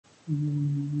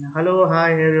Hello,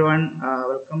 hi everyone.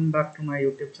 Welcome back to my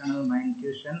YouTube channel, My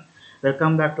Intuition.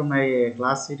 Welcome back to my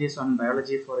class series on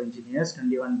biology for engineers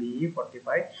 21 BE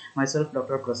 45. Myself,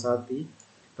 Dr. Prasad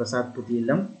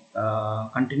Putilam.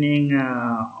 Continuing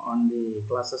on the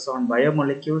classes on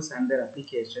biomolecules and their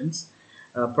applications.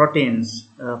 Proteins.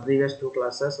 Previous two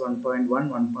classes 1.1,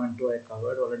 1.2 I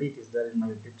covered already. It is there in my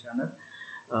YouTube channel,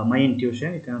 My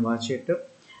Intuition. You can watch it.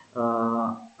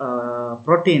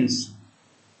 Proteins.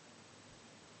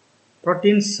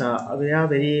 Proteins they are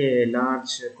very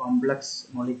large, complex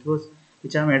molecules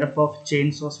which are made up of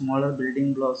chains of smaller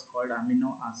building blocks called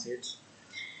amino acids.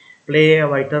 Play a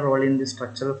vital role in the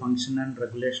structural function and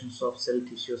regulations of cell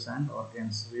tissues and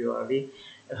organs. We already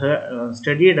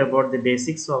studied about the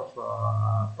basics of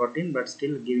protein, but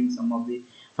still giving some of the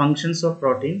functions of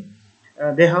protein.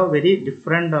 They have very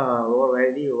different or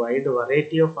very wide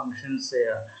variety of functions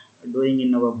doing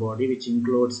in our body, which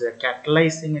includes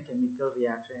catalyzing a chemical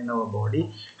reaction in our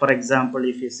body. For example,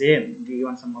 if you say,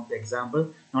 given some of the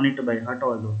example, no need to by heart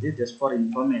all of this, just for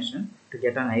information to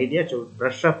get an idea to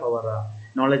brush up our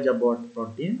knowledge about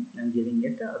protein and giving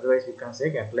it. Otherwise, we can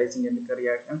say catalyzing chemical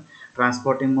reaction,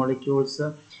 transporting molecules,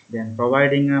 then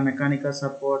providing mechanical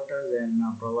support,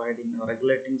 then providing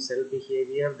regulating cell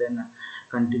behavior, then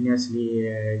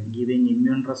continuously giving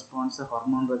immune response,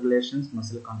 hormone regulations,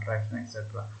 muscle contraction,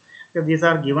 etc. So these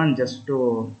are given just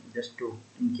to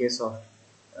in case of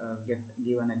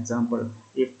give an example.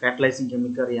 If catalyzing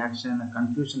chemical reaction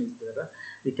confusion is there,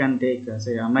 we can take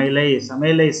say amylase.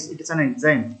 Amylase, it is an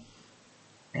enzyme.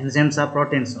 Enzymes are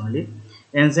proteins only.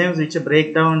 Enzymes which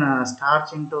break down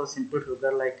starch into simple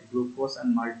sugar like glucose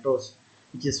and maltose,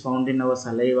 which is found in our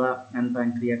saliva and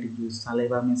pancreatic juice.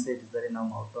 Saliva means it is there in our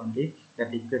mouth only.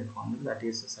 That liquid form, that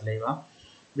is saliva,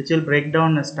 which will break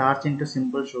down starch into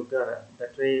simple sugar.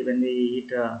 That way, when we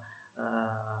eat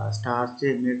starch,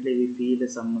 immediately we feel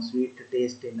some sweet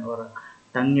taste in our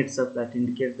tongue itself. That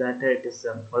indicates that it is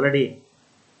already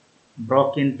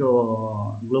broke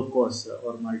into glucose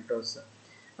or maltose,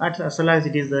 as well as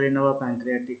it is there in our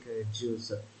pancreatic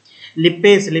juice.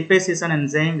 Lipase is an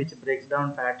enzyme which breaks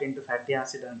down fat into fatty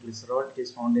acid and glycerol. It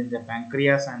is found in the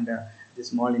pancreas and the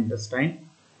small intestine.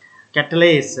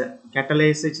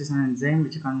 Catalase, which is an enzyme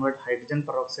which converts hydrogen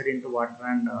peroxide into water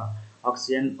and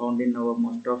oxygen, found in our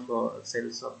most of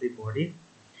cells of the body.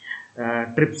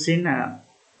 Trypsin,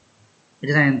 it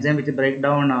is an enzyme which breaks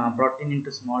down protein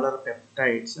into smaller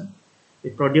peptides.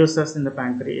 It produces in the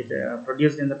pancreas,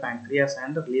 produced in the pancreas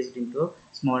and released into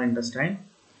small intestine.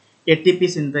 ATP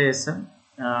synthase,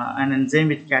 an enzyme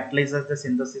which catalyzes the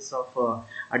synthesis of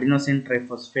adenosine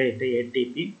triphosphate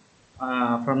 (ATP)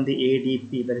 from the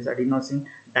ADP, that is adenosine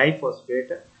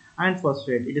diphosphate and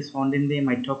phosphate. It is found in the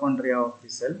mitochondria of the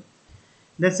cell.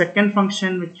 The second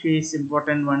function, which is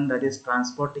important one, that is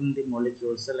transporting the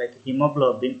molecules like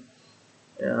hemoglobin.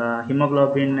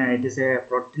 Hemoglobin, it is a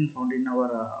protein found in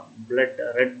our blood,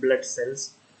 red blood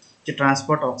cells, to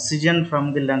transport oxygen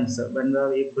from the lungs. When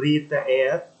we breathe the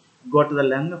air, go to the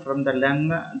lung. From the lung,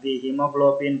 the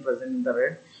hemoglobin present in the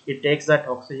red, it takes that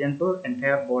oxygen to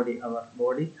entire body. Our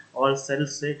body, all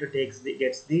cells, it gets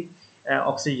the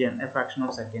oxygen a fraction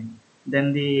of second.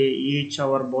 Then each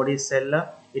our body cell,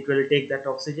 it will take that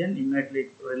oxygen, immediately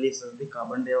it releases the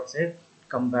carbon dioxide,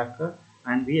 come back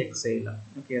and we exhale.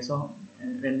 Okay, so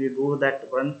when we do that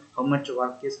one, how much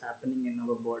work is happening in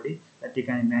our body, that you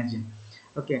can imagine.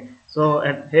 Okay, so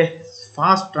a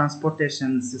fast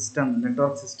transportation system,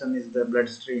 network system, is the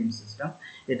bloodstream system.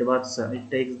 It works, it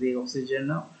takes the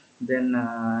oxygen, then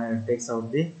it takes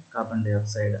out the carbon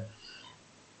dioxide.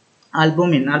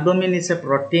 Albumin is a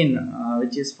protein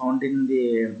which is found in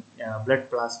the blood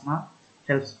plasma,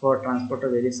 helps for transport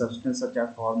of various substances such as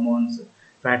hormones,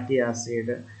 fatty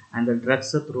acid, and the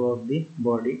drugs throughout the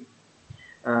body.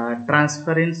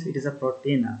 Transferins, it is a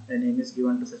protein. The name is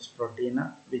given to such protein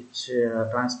which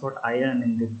transport iron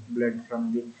in the blood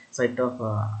from the site of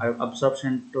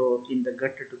absorption to in the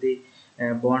gut to the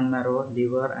bone marrow,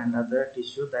 liver, and other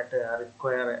tissue that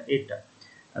require it.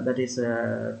 That is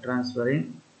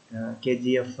transferrin.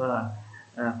 KGF,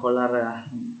 color,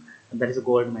 that is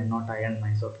gold mine, not iron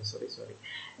mines. Okay, sorry.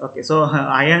 Okay, so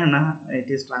iron, it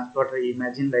is transported.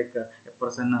 Imagine like a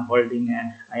person holding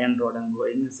an iron rod and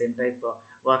going the same type of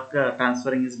work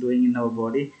transferring is doing in our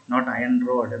body, not iron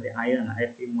rod, the iron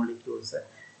Fe molecules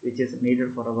which is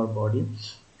needed for our body,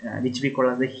 which we call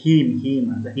as the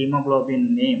heme. The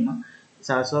hemoglobin name is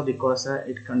also because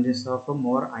it consists of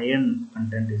more iron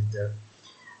content is there.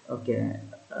 Okay,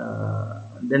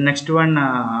 the next one,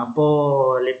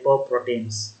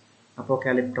 apolipoproteins,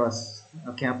 apocalyptos.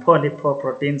 Okay,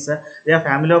 apolipoproteins, they are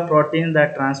family of proteins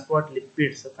that transport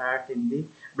lipids, fat in the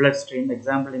bloodstream.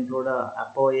 Example include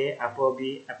ApoA,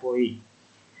 ApoB, ApoE.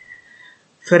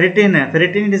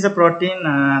 Ferritin is a protein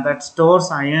that stores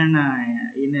iron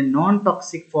in a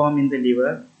non-toxic form in the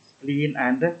liver, spleen,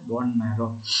 and bone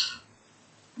marrow.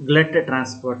 Blood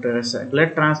transporters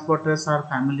are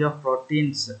family of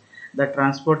proteins that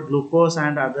transport glucose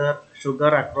and other sugar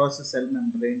across the cell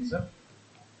membranes.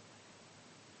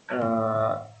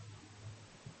 Uh,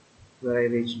 where I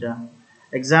reached.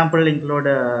 Example include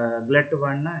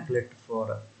GLUT1,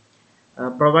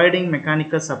 GLUT4. Providing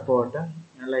mechanical support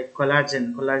like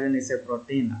collagen. Collagen is a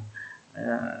protein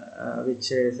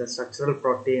which is a structural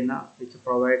protein which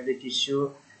provide the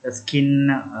tissue, the skin,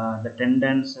 the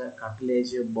tendons,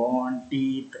 cartilage, bone,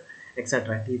 teeth,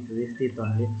 etc. These teeth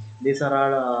only. These are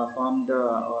all formed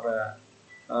or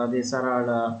these are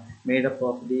all made up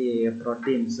of the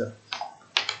proteins.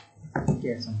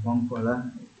 Okay, some form color.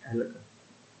 I'll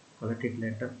collect it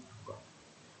later.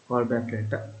 Call back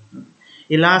later.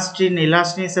 Elastin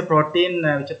is a protein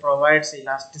which provides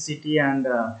elasticity and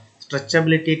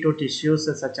stretchability to tissues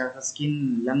such as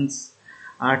skin, lungs,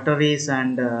 arteries,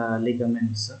 and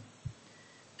ligaments.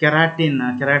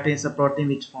 Keratin is a protein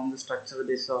which forms the structural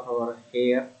base of our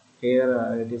hair.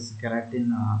 It is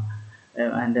keratin,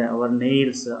 and our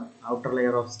nails, outer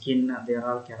layer of skin, they are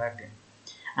all keratin.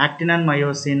 Actin and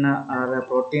myosin are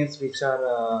proteins which are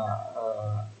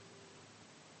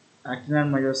actin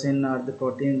and myosin are the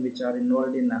protein which are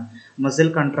involved in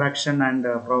muscle contraction and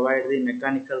provide the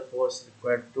mechanical force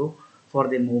required for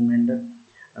the movement.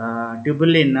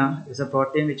 Tubulin is a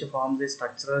protein which forms the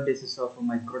structural basis of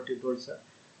microtubules,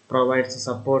 provides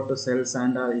support to cells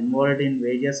and are involved in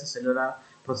various cellular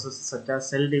processes such as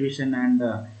cell division and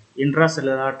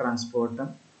intracellular transport.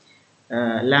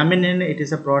 Laminin, it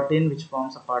is a protein which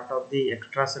forms a part of the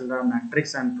extracellular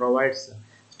matrix and provides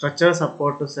structural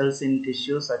support to cells in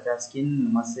tissues such as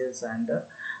skin, muscles, and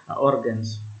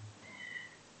organs.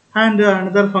 And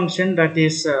another function that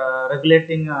is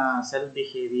regulating cell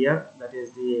behavior, that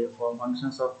is the four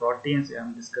functions of proteins I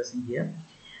am discussing here.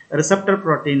 Receptor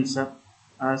proteins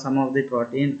are some of the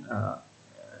protein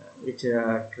which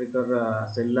trigger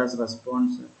cellular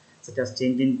response, such as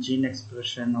change in gene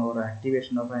expression or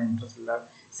activation of an intracellular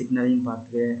signaling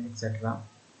pathway, etc.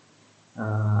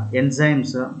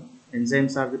 Enzymes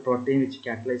are the protein which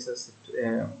catalyzes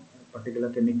a particular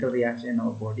chemical reaction in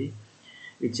our body,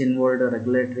 which involved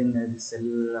regulating the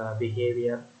cell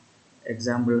behavior.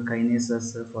 Example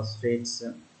kinases,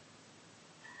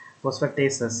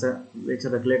 phosphatases, which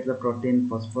regulate the protein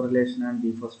phosphorylation and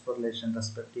dephosphorylation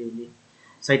respectively.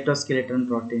 Cytoskeleton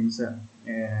proteins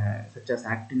such as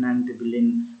actin and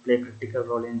tubulin play a critical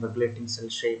role in regulating cell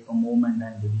shape, movement,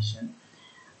 and division.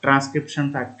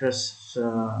 Transcription factors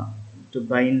to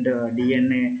bind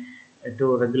DNA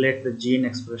to regulate the gene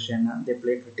expression. They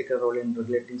play a critical role in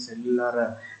regulating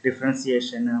cellular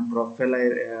differentiation,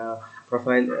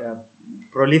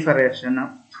 proliferation,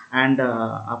 and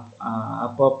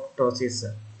apoptosis.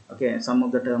 Okay, some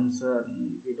of the terms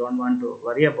we don't want to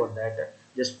worry about that.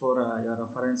 Just for your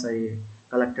reference, I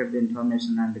collected the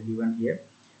information and given here.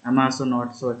 I'm also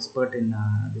not so expert in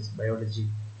this biology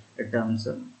terms.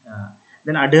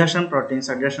 Then adhesion proteins.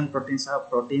 Adhesion proteins are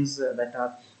proteins that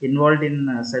are involved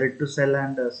in cell to cell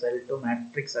and cell to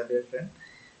matrix adhesion.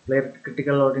 Play a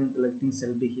critical role in collecting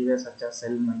cell behavior such as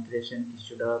cell migration,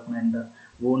 tissue development,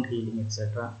 wound healing,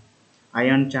 etc.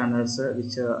 Ion channels,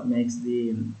 which makes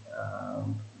the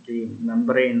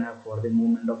membrane for the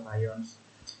movement of ions.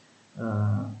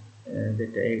 The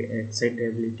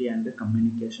excitability and the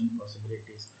communication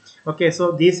possibilities. Okay,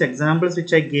 so these examples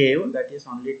which I gave, that is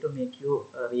only to make you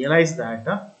realize that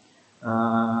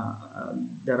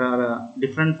there are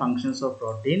different functions of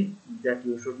protein, that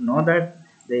you should know that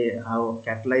they have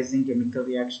catalyzing chemical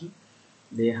reaction,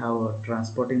 they have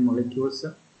transporting molecules,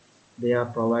 they are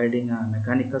providing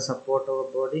mechanical support to our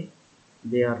body,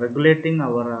 they are regulating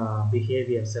our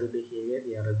behavior, cell behavior,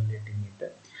 they are regulating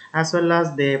it, as well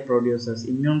as they produces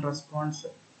immune response,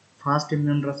 fast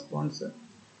immune response.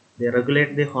 They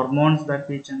regulate the hormones that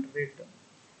we generate.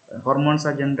 Hormones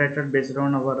are generated based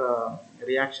on our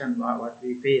reaction, what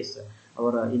we face,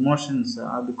 our emotions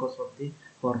are because of the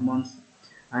hormones.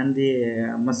 And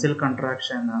the muscle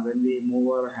contraction, when we move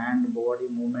our hand body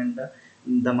movement,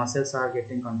 the muscles are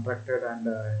getting contracted and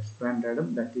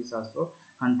expanded, that is also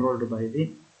controlled by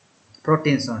the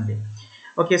proteins only.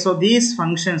 Okay, so these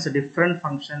functions, different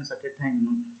functions at a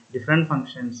time, different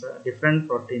functions, different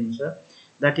proteins,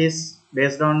 that is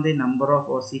based on the number of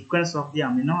or sequence of the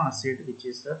amino acid which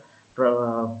is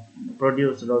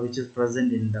produced or which is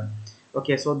present in them.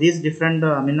 Okay, so these different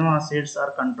amino acids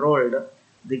are controlled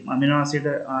The amino acid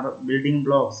are building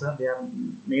blocks. They are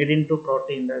made into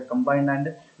protein. They are combined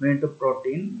and made into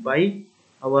protein by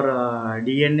our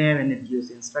DNA when it gives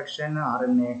instruction.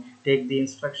 RNA take the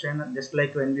instruction. Just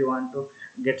like when we want to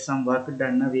get some work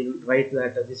done, we'll write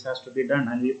that this has to be done,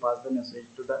 and we pass the message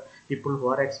to the people who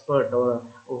are expert or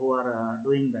who are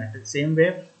doing that. Same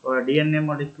way, DNA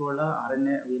molecule,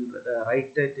 RNA will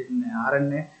write it in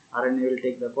RNA. RNA will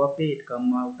take the copy, it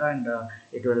come out, and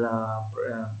it will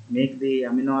make the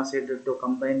amino acid to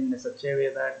combine in such a way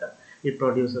that it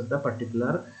produces the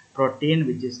particular protein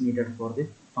which is needed for the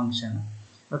function.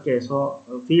 Okay, so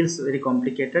feels very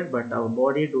complicated, but our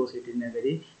body does it in a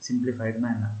very simplified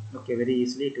manner. Okay, very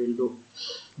easily it will do.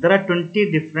 There are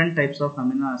 20 different types of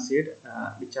amino acid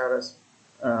which are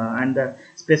and the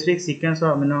specific sequence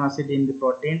of amino acid in the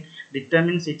protein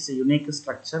determines its unique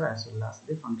structure as well as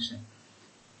the function.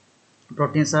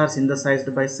 Proteins are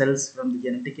synthesized by cells from the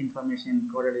genetic information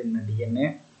encoded in the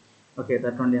DNA. Okay,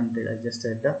 that only I just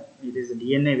said. It is the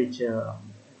DNA which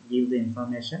give the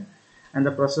information, and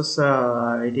the process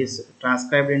it is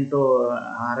transcribed into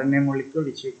RNA molecule,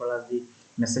 which we call as the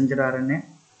messenger RNA.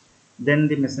 Then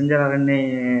the messenger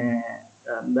RNA,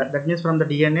 that means from the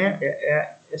DNA,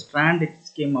 a strand it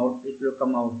came out, it will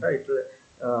come out, it will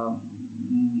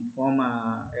form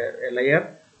a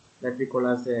layer that we call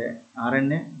as a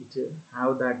RNA, which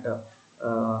have that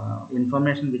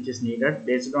information which is needed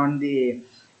based on the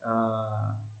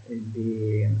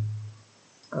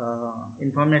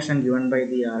information given by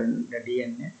the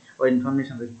DNA, or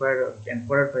information required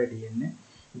encoded by DNA.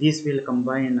 These will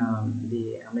combine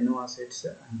the amino acids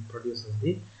and produces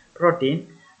the protein,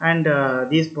 and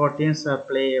these proteins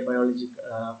play a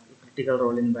critical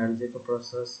role in biological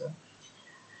process.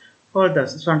 Further,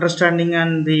 so understanding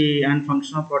and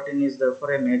function of protein is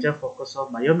therefore a major focus of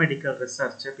biomedical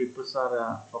research. People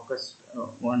are focused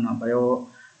on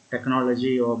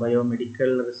biotechnology or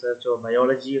biomedical research or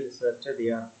biology research. They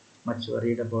are much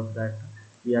worried about that.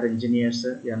 We are engineers.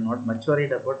 We are not much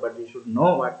worried about, but we should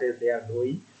know what they are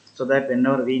doing, so that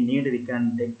whenever we need, we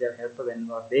can take their help.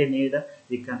 Whenever they need,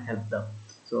 we can help them.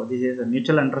 So this is a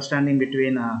mutual understanding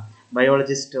between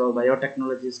biologist or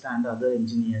biotechnologist and other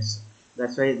engineers.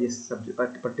 That's why this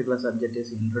particular subject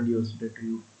is introduced to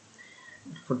you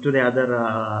to the other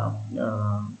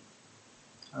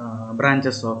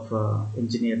branches of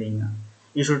engineering.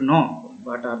 You should know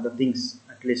what are the things,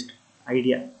 at least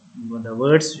idea. The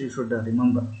words you should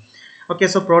remember. Okay,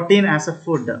 so protein as a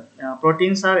food.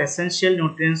 Proteins are essential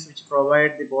nutrients which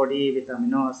provide the body with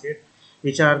amino acid,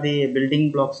 which are the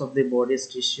building blocks of the body's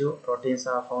tissue. Proteins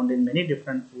are found in many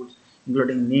different foods,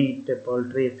 including meat,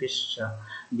 poultry, fish,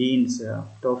 beans,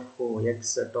 tofu,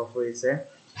 eggs. Tofu is a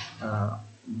uh,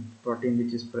 protein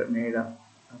which is made up.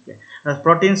 Okay,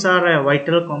 proteins are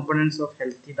vital components of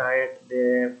healthy diet.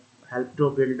 They help to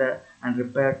build and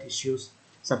repair tissues,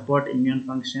 support immune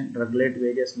function, regulate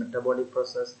various metabolic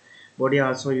process. Body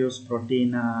also use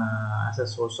protein as a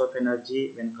source of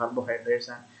energy when carbohydrates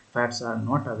and fats are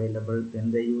not available.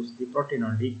 Then they use the protein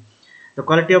only. The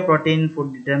quality of protein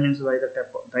food determines by the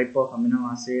type of amino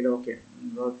acid. Okay,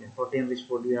 okay. Protein rich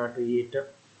food we have to eat.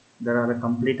 There are a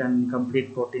complete and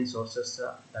incomplete protein sources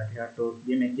that you have to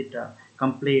we make it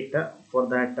complete. For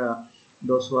that,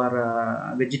 those who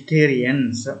are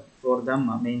vegetarians, for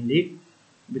them mainly,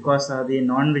 because the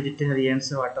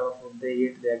non-vegetarians, whatever food they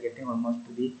eat, they are getting almost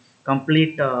the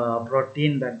complete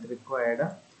protein that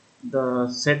required. The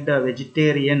said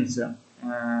vegetarians,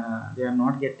 they are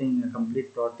not getting a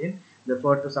complete protein.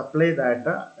 Therefore, to supply that,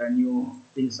 new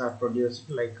things are produced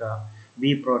like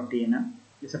whey protein.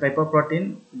 It's a type of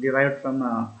protein derived from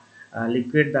a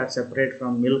liquid that separate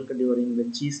from milk during the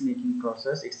cheese making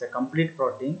process. It's a complete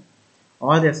protein.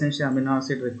 All the essential amino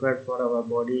acid required for our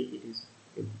body, it is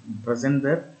present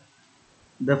there.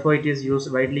 Therefore, it is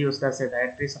widely used as a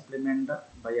dietary supplement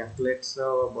by athletes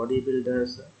or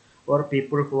bodybuilders or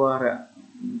people who are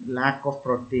lack of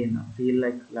protein, feel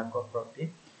like lack of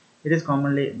protein. It is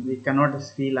commonly, we cannot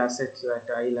feel as such that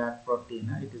I lack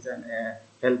protein. It is an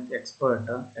health expert.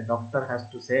 A doctor has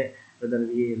to say whether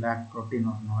we lack protein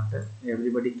or not.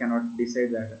 Everybody cannot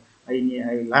decide that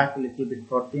I lack a little bit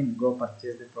protein, go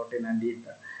purchase the protein and eat.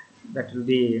 That will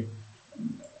be,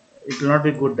 it will not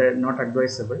be good, not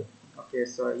advisable. Okay,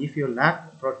 so if you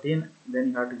lack protein, then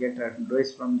you have to get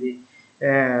advice from the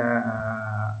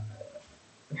uh,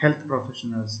 health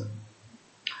professionals.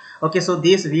 Okay, so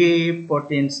these whey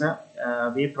proteins are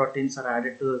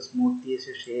added to smoothies,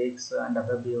 shakes, and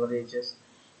other beverages.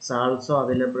 It's also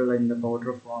available in the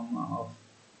powder form of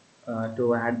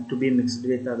to add to be mixed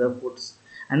with other foods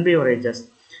and beverages.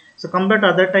 So compared to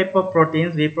other type of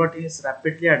proteins, whey protein is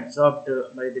rapidly absorbed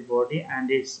by the body, and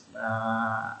it's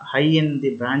high in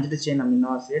the branched chain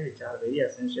amino acids, which are very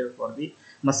essential for the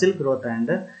muscle growth and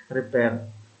repair.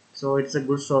 So it's a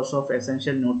good source of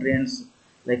essential nutrients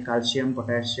like calcium,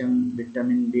 potassium,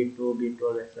 vitamin B2,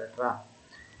 B12, etc.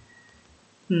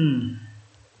 Hmm.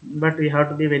 But we have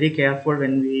to be very careful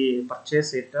when we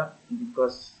purchase it,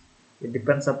 because it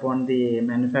depends upon the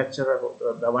manufacturer,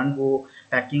 the one who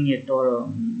packing it or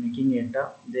making it.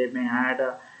 They may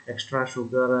add extra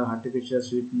sugar, artificial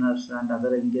sweeteners, and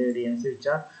other ingredients which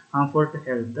are harmful to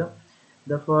health.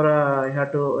 Therefore, you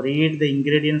have to read the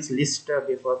ingredients list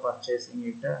before purchasing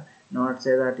it. Not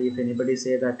say that if anybody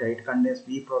say that it contains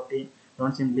whey protein,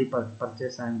 don't simply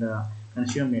purchase and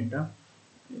consume it.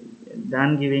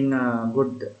 Than giving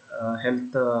good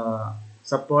health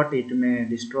support, it may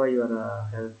destroy your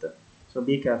health. So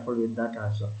be careful with that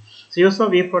also. So use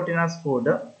of whey protein as food.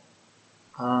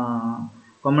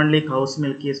 Commonly cow's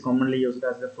milk is commonly used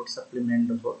as a food supplement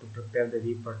to prepare the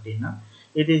whey protein.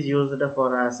 It is used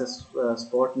for as a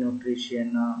sport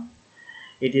nutrition.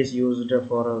 It is used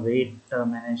for weight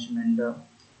management.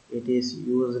 It is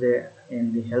used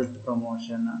in the health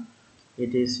promotion.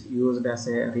 It is used as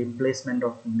a replacement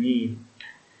of meal.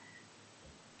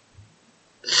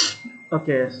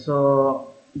 Okay, so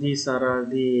these are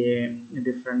the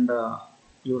different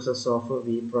uses of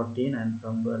whey protein and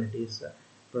from where it is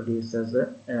produced.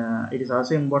 It is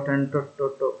also important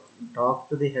to talk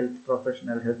to the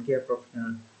healthcare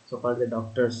professional, so called the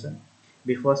doctors,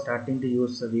 before starting to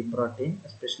use whey protein,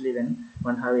 especially when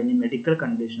one have any medical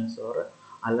conditions or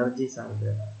allergies are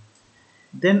there.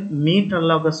 Then meat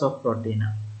analogous of protein.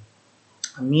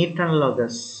 Meat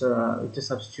analogues, which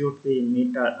substitute the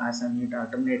meat as a meat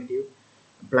alternative,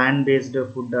 plant-based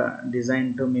food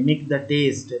designed to mimic the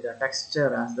taste, the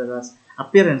texture, as well as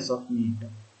appearance of meat.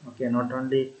 Okay, not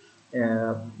only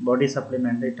body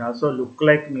supplement, it also look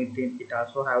like meat. It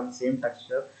also have the same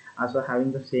texture, also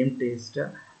having the same taste.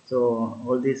 So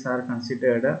all these are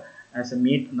considered as a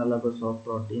meat analogous of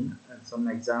protein. Some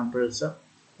examples.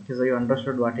 Okay, so you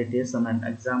understood what it is. Some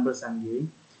examples I'm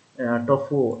giving.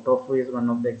 Tofu is one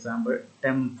of the example.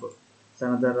 Temp is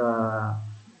another.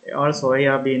 All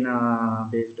soybean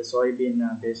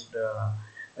based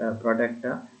product.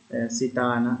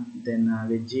 Sitan, then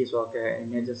veggies. Okay,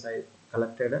 images I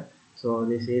collected. So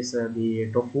this is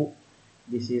the tofu.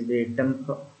 This is the temp.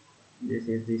 This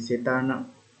is the sitan.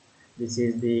 This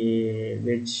is the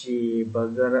veggie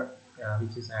burger,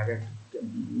 which is added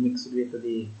mixed with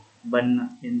the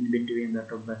bun in between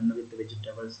that bun with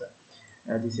vegetables.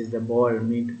 This is the ball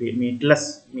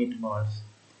meatless meatballs,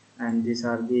 and these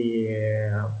are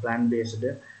the plant-based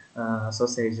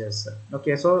sausages.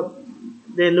 Okay, so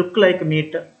they look like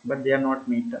meat, but they are not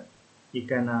meat. You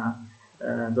can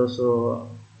those who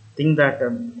think that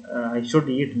I should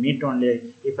eat meat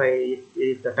only.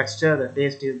 If the texture, the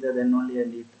taste is there, then only I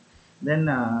eat. Then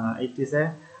it is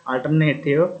a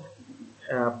alternative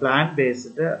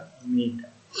plant-based meat.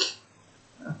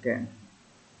 Okay.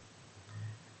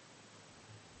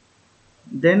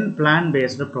 Then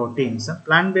plant-based proteins.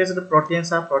 Plant-based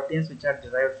proteins are proteins which are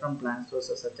derived from plant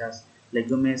sources such as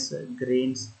legumes,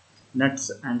 grains,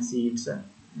 nuts, and seeds.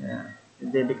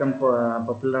 They become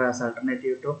popular as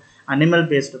alternative to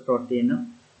animal-based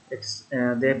protein. It's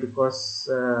there because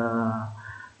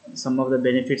some of the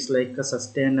benefits like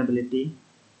sustainability.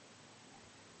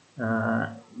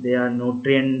 They are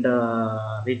nutrient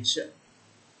rich.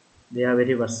 They are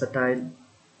very versatile.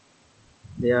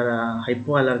 They are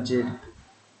hypoallergenic.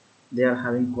 They are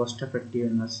having cost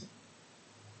effectiveness,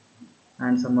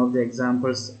 and some of the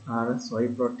examples are soy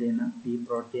protein, pea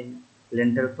protein,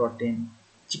 lentil protein,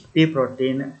 chickpea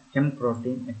protein, hemp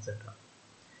protein, etc.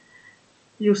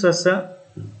 Uses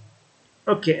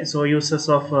okay, so uses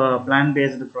of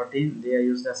plant-based protein, they are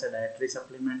used as a dietary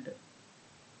supplement,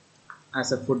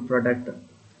 as a food product,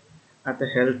 as a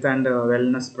health and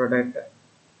wellness product,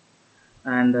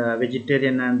 and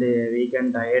vegetarian and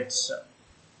vegan diets,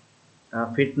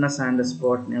 fitness and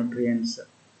sport nutrients,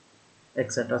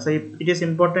 etc. So it is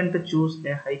important to choose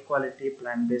a high quality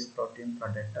plant-based protein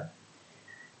product.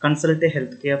 Consult a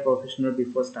healthcare professional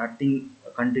before starting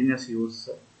continuous use.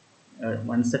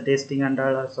 Once the tasting and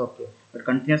all is okay, but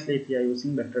continuously if you are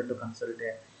using, better to consult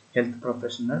a health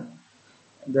professional.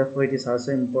 Therefore, it is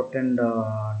also important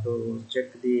to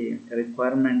check the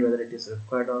requirement, whether it is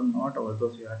required or not. All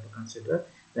those you have to consider.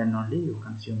 Then only you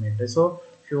consume it. So,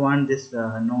 if you want this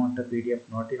note, PDF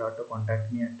note, you have to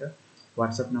contact me at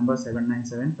WhatsApp number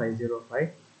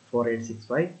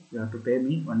 797-505-4865. You have to pay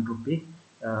me 1 rupee.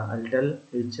 I'll tell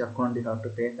which account you have to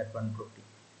pay that 1 rupee.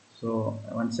 So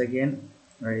once again,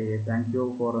 I thank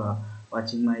you for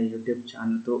watching my YouTube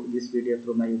channel through this video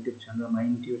through my YouTube channel, My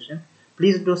Intuition.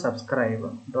 Please do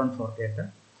subscribe. Don't forget.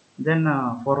 Then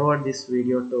forward this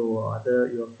video to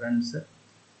other your friends.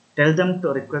 Tell them to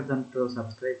request them to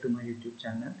subscribe to my YouTube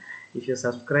channel. If you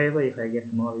subscribe, if I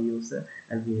get more views,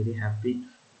 I'll be very happy.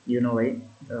 You know why.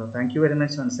 Thank you very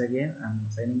much once again.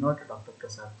 I'm signing out, Dr.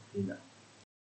 Prasad Leela.